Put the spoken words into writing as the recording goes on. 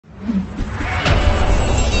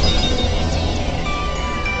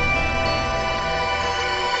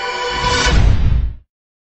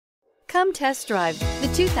Come test drive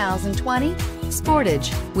the 2020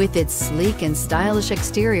 Sportage. With its sleek and stylish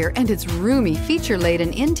exterior and its roomy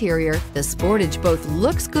feature-laden interior, the Sportage both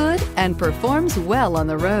looks good and performs well on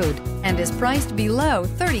the road and is priced below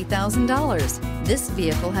 $30,000. This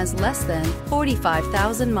vehicle has less than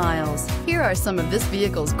 45,000 miles. Here are some of this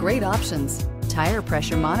vehicle's great options: tire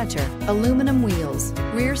pressure monitor, aluminum wheels,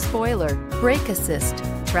 rear spoiler, brake assist,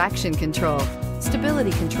 traction control,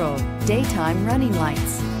 stability control, daytime running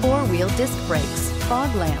lights, four-wheel disc brakes,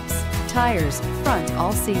 fog lamps, tires, front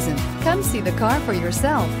all season. Come see the car for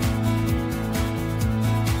yourself.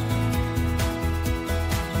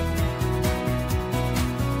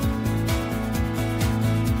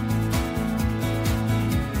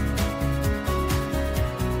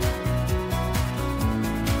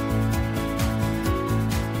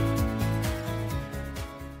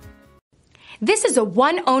 This is a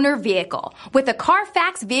one-owner vehicle with a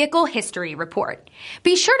Carfax Vehicle History Report.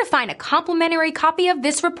 Be sure to find a complimentary copy of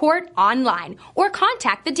this report online or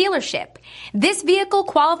contact the dealership. This vehicle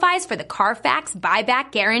qualifies for the Carfax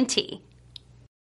Buyback Guarantee.